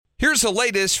Here's the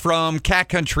latest from Cat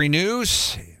Country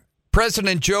News.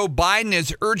 President Joe Biden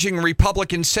is urging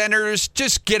Republican senators,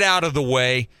 just get out of the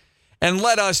way and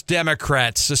let us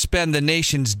Democrats suspend the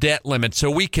nation's debt limit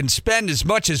so we can spend as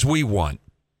much as we want.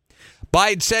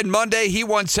 Biden said Monday he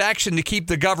wants action to keep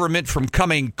the government from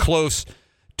coming close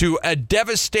to a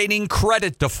devastating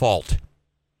credit default.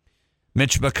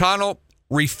 Mitch McConnell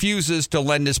refuses to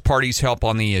lend his party's help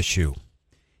on the issue.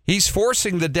 He's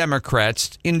forcing the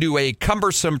Democrats into a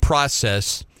cumbersome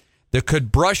process that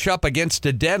could brush up against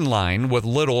a deadline with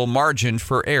little margin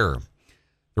for error.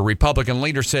 The Republican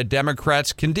leader said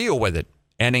Democrats can deal with it,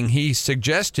 and he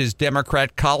suggests his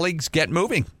Democrat colleagues get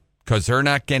moving because they're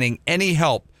not getting any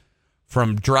help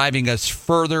from driving us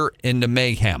further into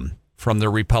mayhem from the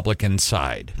Republican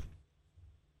side.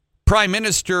 Prime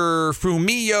Minister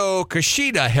Fumio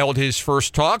Kishida held his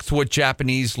first talks with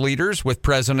Japanese leaders with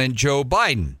President Joe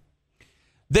Biden.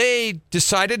 They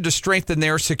decided to strengthen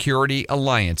their security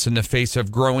alliance in the face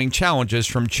of growing challenges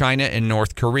from China and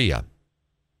North Korea.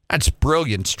 That's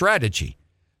brilliant strategy.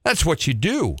 That's what you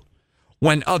do.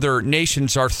 When other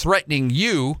nations are threatening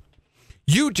you,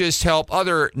 you just help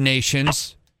other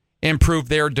nations improve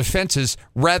their defenses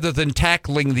rather than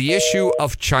tackling the issue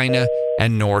of China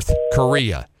and North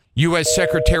Korea. U.S.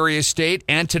 Secretary of State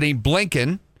Antony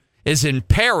Blinken is in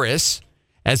Paris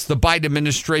as the Biden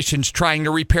administration's trying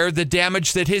to repair the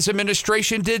damage that his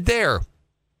administration did there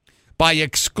by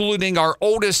excluding our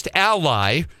oldest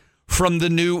ally from the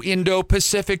new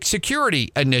Indo-Pacific Security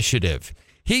Initiative.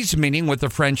 He's meeting with the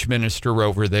French minister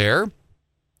over there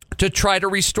to try to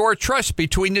restore trust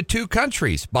between the two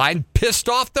countries. Biden pissed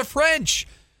off the French,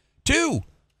 too.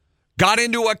 Got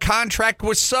into a contract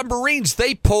with submarines.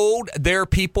 They pulled their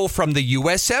people from the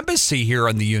U.S. Embassy here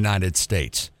in the United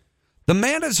States. The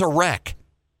man is a wreck.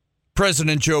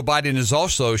 President Joe Biden is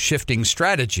also shifting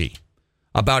strategy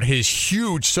about his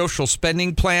huge social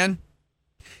spending plan.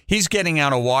 He's getting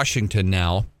out of Washington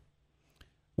now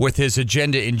with his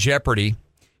agenda in jeopardy.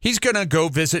 He's going to go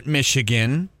visit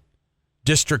Michigan.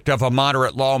 District of a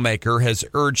moderate lawmaker has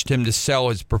urged him to sell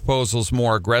his proposals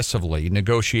more aggressively.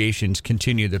 Negotiations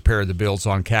continue to pair the bills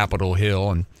on Capitol Hill,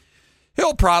 and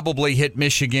he'll probably hit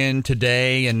Michigan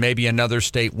today and maybe another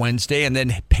state Wednesday, and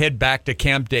then head back to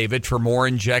Camp David for more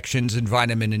injections and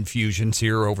vitamin infusions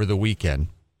here over the weekend.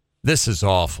 This is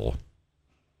awful.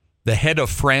 The head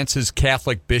of France's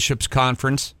Catholic Bishops'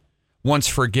 Conference wants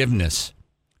forgiveness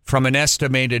from an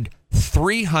estimated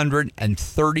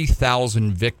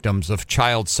 330,000 victims of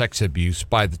child sex abuse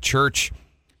by the church,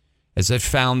 as it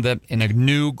found them in a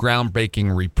new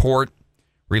groundbreaking report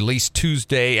released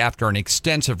Tuesday after an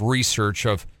extensive research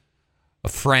of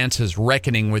France's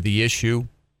reckoning with the issue.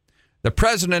 The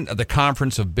president of the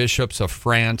Conference of Bishops of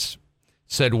France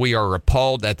said, "We are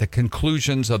appalled at the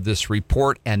conclusions of this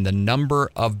report and the number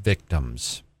of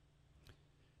victims."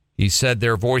 He said,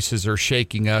 "Their voices are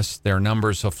shaking us. Their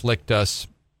numbers afflict us."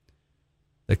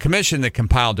 The commission that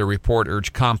compiled the report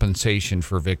urged compensation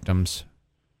for victims,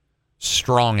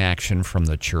 strong action from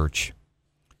the church.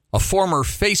 A former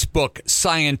Facebook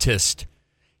scientist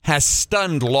has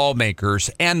stunned lawmakers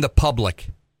and the public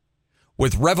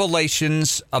with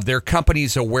revelations of their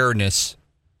company's awareness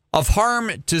of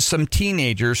harm to some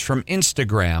teenagers from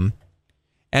Instagram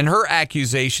and her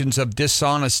accusations of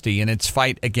dishonesty in its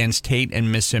fight against hate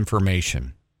and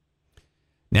misinformation.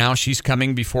 Now she's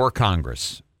coming before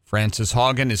Congress. Frances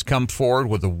Haugen has come forward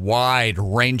with a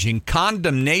wide-ranging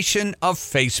condemnation of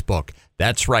Facebook.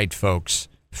 That's right, folks,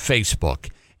 Facebook.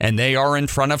 And they are in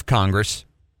front of Congress.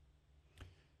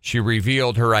 She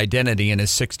revealed her identity in a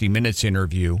 60 Minutes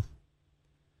interview.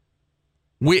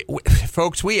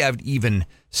 Folks, we have even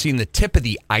seen the tip of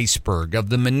the iceberg of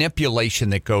the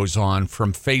manipulation that goes on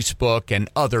from Facebook and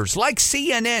others, like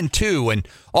CNN, too, and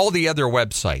all the other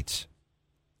websites.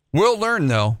 We'll learn,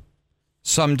 though.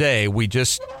 Someday, we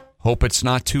just hope it's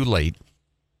not too late.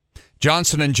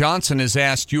 Johnson & Johnson has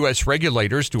asked U.S.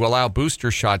 regulators to allow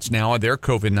booster shots now of their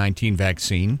COVID-19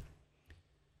 vaccine.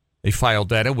 They filed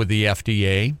data with the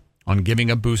FDA on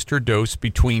giving a booster dose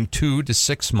between 2 to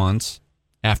 6 months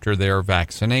after their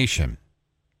vaccination.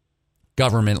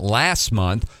 Government last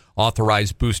month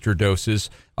authorized booster doses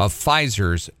of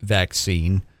Pfizer's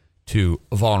vaccine to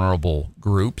vulnerable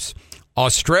groups.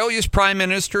 Australia's Prime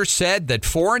Minister said that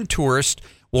foreign tourists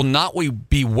will not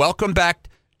be welcome back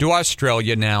to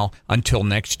Australia now until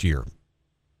next year.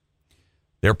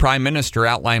 Their Prime Minister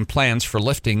outlined plans for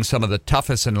lifting some of the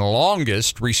toughest and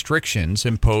longest restrictions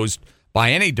imposed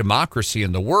by any democracy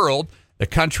in the world. The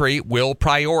country will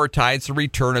prioritize the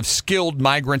return of skilled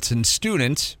migrants and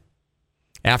students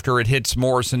after it hits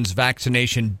Morrison's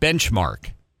vaccination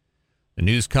benchmark. The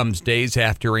news comes days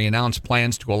after he announced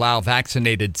plans to allow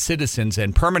vaccinated citizens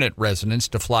and permanent residents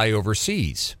to fly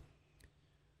overseas.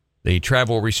 The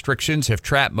travel restrictions have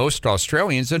trapped most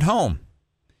Australians at home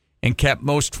and kept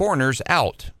most foreigners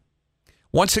out.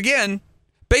 Once again,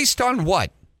 based on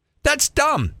what? That's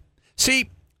dumb. See,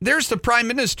 there's the prime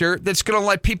minister that's going to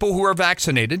let people who are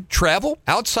vaccinated travel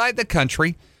outside the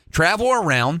country, travel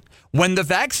around, when the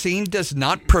vaccine does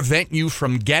not prevent you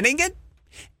from getting it,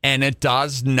 and it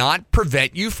does not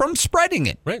prevent you from spreading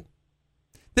it. Right.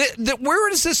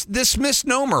 Where is this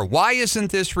misnomer? Why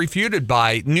isn't this refuted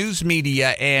by news media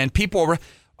and people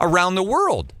around the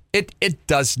world? It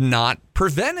does not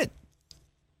prevent it.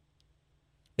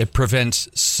 It prevents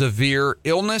severe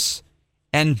illness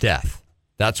and death.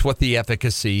 That's what the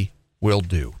efficacy will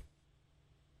do.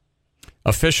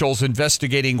 Officials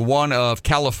investigating one of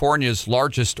California's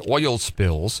largest oil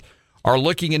spills are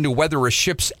looking into whether a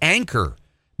ship's anchor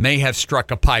may have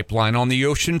struck a pipeline on the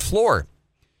ocean floor.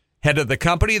 Head of the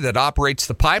company that operates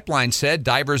the pipeline said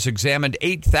divers examined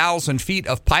 8,000 feet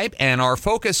of pipe and are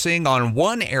focusing on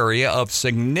one area of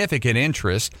significant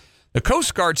interest. The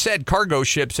Coast Guard said cargo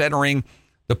ships entering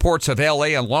the ports of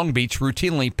L.A. and Long Beach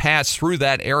routinely pass through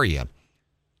that area.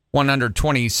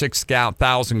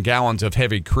 126,000 gallons of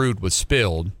heavy crude was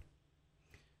spilled.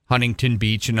 Huntington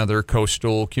Beach and other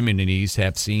coastal communities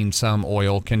have seen some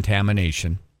oil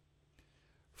contamination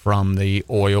from the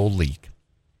oil leak.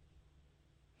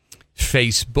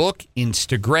 Facebook,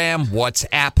 Instagram,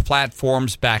 WhatsApp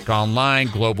platforms back online.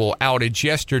 Global outage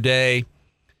yesterday.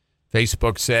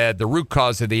 Facebook said the root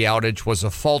cause of the outage was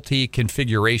a faulty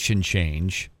configuration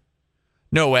change.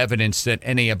 No evidence that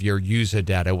any of your user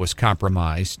data was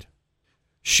compromised.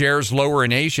 Shares lower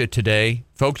in Asia today.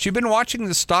 Folks, you've been watching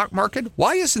the stock market.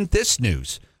 Why isn't this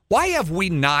news? Why have we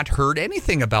not heard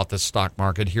anything about the stock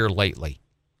market here lately?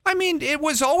 I mean, it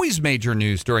was always major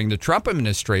news during the Trump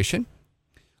administration.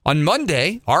 On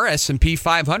Monday, our S&P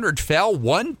 500 fell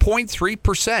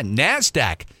 1.3%.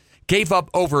 NASDAQ gave up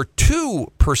over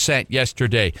 2%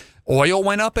 yesterday. Oil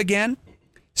went up again,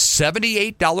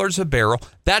 $78 a barrel.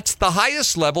 That's the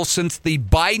highest level since the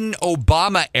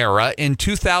Biden-Obama era in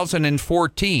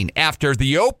 2014, after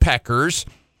the OPECers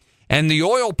and the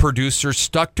oil producers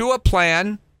stuck to a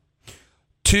plan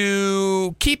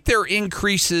to keep their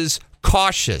increases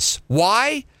cautious.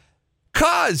 Why?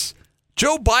 Because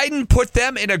Joe Biden put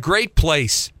them in a great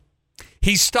place.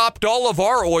 He stopped all of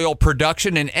our oil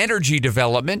production and energy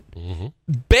development,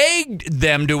 begged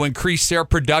them to increase their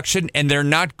production, and they're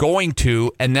not going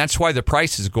to, and that's why the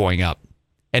price is going up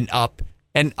and up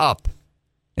and up.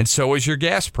 And so is your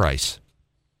gas price.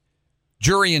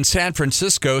 Jury in San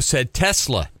Francisco said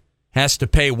Tesla has to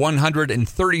pay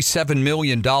 $137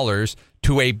 million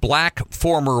to a black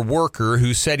former worker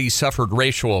who said he suffered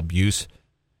racial abuse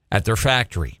at their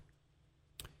factory.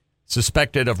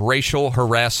 Suspected of racial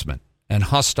harassment and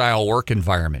hostile work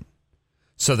environment.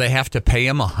 So they have to pay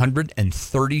him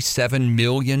 $137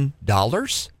 million?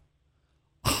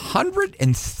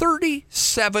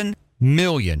 $137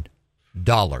 million.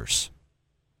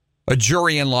 A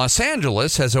jury in Los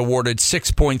Angeles has awarded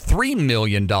 $6.3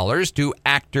 million to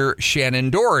actor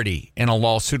Shannon Doherty in a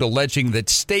lawsuit alleging that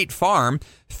State Farm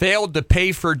failed to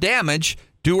pay for damage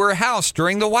to her house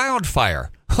during the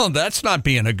wildfire. Oh, that's not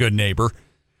being a good neighbor.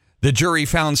 The jury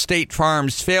found State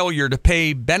Farm's failure to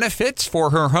pay benefits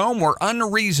for her home were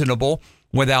unreasonable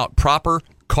without proper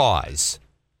cause.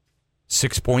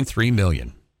 $6.3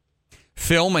 million.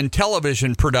 Film and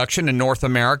television production in North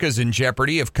America is in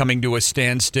jeopardy of coming to a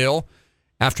standstill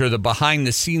after the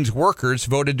behind-the-scenes workers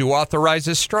voted to authorize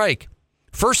a strike.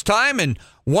 First time in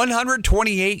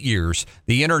 128 years,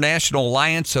 the International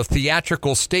Alliance of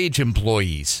Theatrical Stage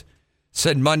Employees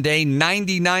said Monday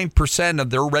 99%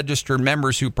 of their registered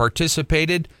members who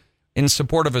participated in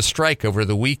support of a strike over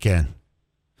the weekend.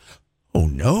 Oh,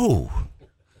 no.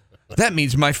 That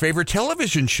means my favorite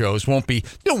television shows won't be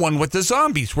the one with the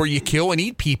zombies where you kill and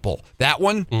eat people. That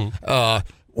one,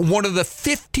 one of the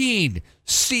 15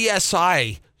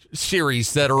 CSI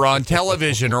series that are on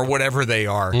television or whatever they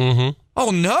are.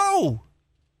 Oh, no.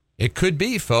 It could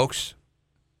be, folks.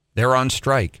 They're on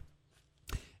strike.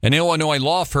 And Illinois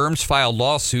law firms filed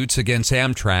lawsuits against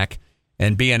Amtrak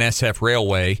and BNSF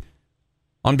Railway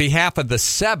on behalf of the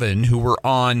 7 who were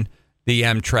on the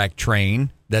Amtrak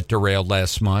train that derailed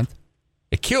last month.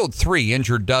 It killed 3,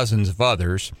 injured dozens of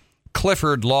others.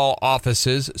 Clifford Law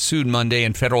Offices sued Monday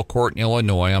in federal court in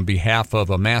Illinois on behalf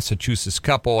of a Massachusetts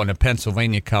couple and a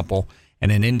Pennsylvania couple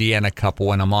and an Indiana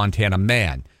couple and a Montana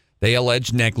man. They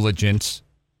allege negligence.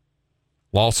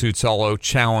 Lawsuits also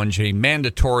challenge a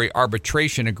mandatory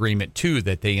arbitration agreement, too,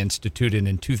 that they instituted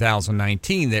in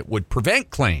 2019 that would prevent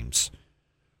claims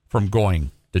from going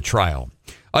to trial.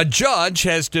 A judge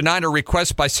has denied a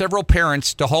request by several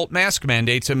parents to halt mask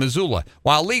mandates in Missoula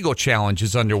while legal challenge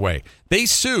is underway. They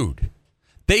sued.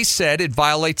 They said it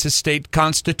violates the state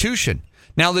constitution.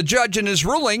 Now, the judge in his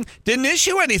ruling didn't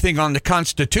issue anything on the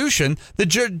Constitution. The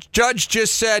judge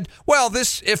just said, well,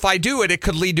 if I do it, it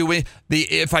could lead to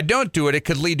if I don't do it, it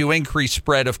could lead to increased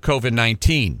spread of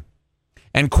COVID-19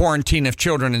 and quarantine of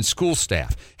children and school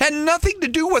staff. Had nothing to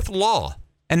do with law.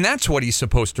 And that's what he's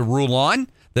supposed to rule on.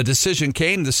 The decision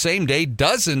came the same day.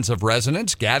 Dozens of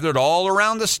residents gathered all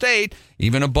around the state,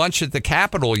 even a bunch at the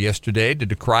Capitol yesterday, to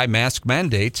decry mask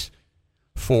mandates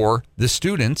for the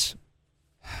students.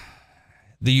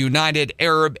 The United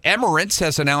Arab Emirates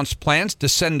has announced plans to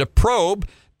send a probe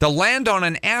to land on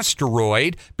an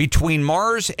asteroid between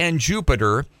Mars and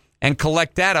Jupiter and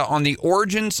collect data on the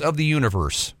origins of the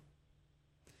universe.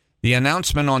 The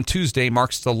announcement on Tuesday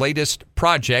marks the latest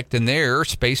project in their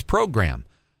space program.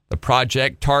 The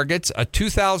project targets a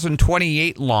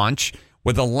 2028 launch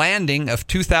with a landing of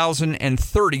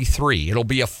 2033. It'll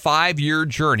be a 5-year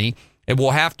journey. It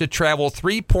will have to travel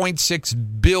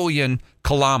 3.6 billion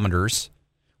kilometers,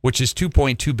 which is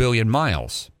 2.2 billion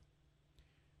miles.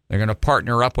 They're going to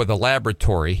partner up with a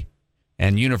laboratory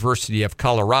and University of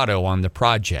Colorado on the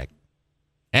project,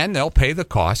 and they'll pay the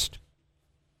cost.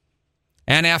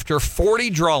 And after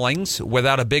 40 drawings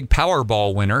without a big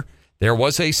Powerball winner, there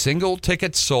was a single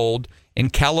ticket sold in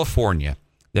California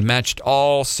that matched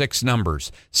all 6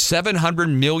 numbers. $700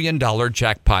 million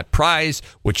jackpot prize,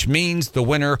 which means the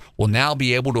winner will now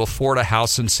be able to afford a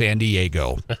house in San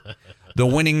Diego. The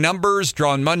winning numbers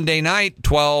drawn Monday night,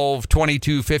 12,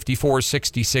 22, 54,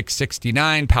 66,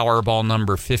 69, Powerball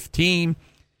number 15.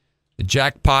 The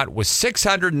jackpot was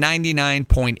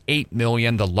 $699.8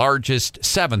 million, the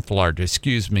seventh largest,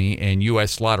 in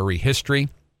U.S. lottery history.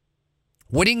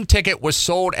 Winning ticket was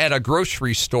sold at a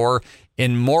grocery store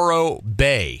in Morro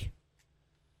Bay,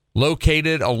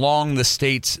 located along the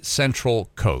state's central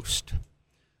coast.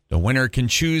 The winner can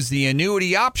choose the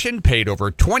annuity option, paid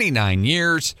over 29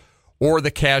 years, or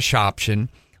the cash option,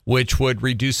 which would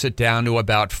reduce it down to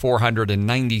about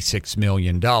 $496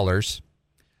 million.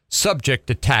 Subject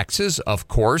to taxes, of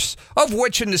course, of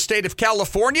which in the state of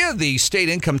California, the state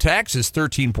income tax is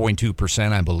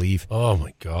 13.2%, I believe. Oh,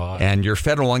 my God. And your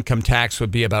federal income tax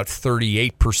would be about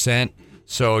 38%.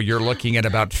 So you're looking at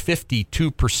about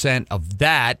 52% of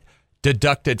that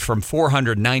deducted from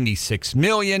 $496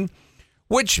 million,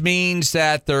 which means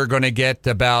that they're going to get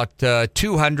about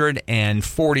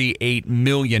 $248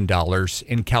 million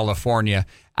in California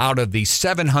out of the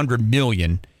 $700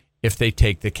 million if they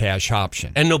take the cash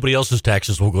option. And nobody else's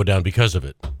taxes will go down because of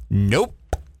it. Nope,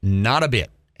 not a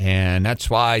bit. And that's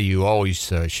why you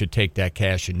always should take that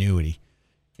cash annuity.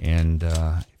 And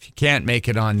if you can't make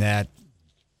it on that,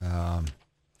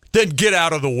 then get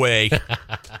out of the way.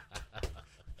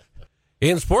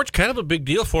 In sports, kind of a big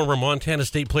deal. Former Montana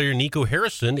State player Nico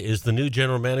Harrison is the new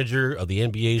general manager of the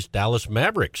NBA's Dallas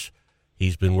Mavericks.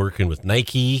 He's been working with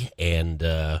Nike,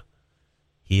 and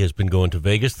he has been going to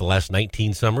Vegas the last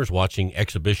 19 summers, watching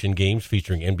exhibition games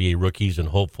featuring NBA rookies and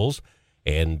hopefuls.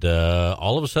 And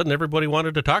all of a sudden, everybody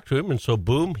wanted to talk to him, and so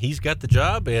boom, he's got the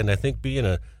job. And I think being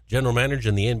a general manager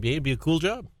in the NBA would be a cool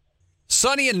job.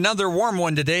 Sunny, another warm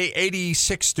one today,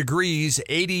 86 degrees,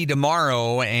 80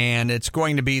 tomorrow, and it's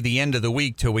going to be the end of the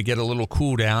week till we get a little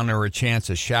cool down or a chance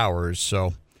of showers.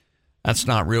 So that's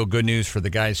not real good news for the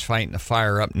guys fighting the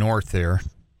fire up north there.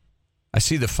 I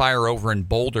see the fire over in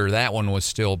Boulder. That one was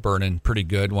still burning pretty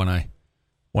good when I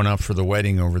went up for the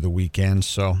wedding over the weekend.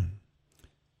 So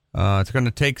it's going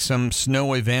to take some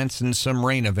snow events and some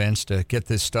rain events to get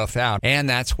this stuff out, and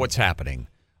that's what's happening.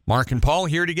 Mark and Paul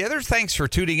here together. Thanks for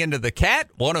tuning into the Cat,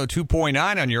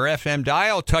 102.9 on your FM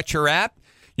dial. Touch your app.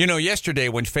 You know, yesterday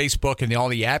when Facebook and all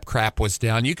the app crap was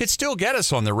down, you could still get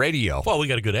us on the radio. Well, we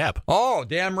got a good app. Oh,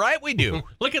 damn right we do.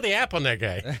 Look at the app on that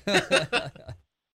guy.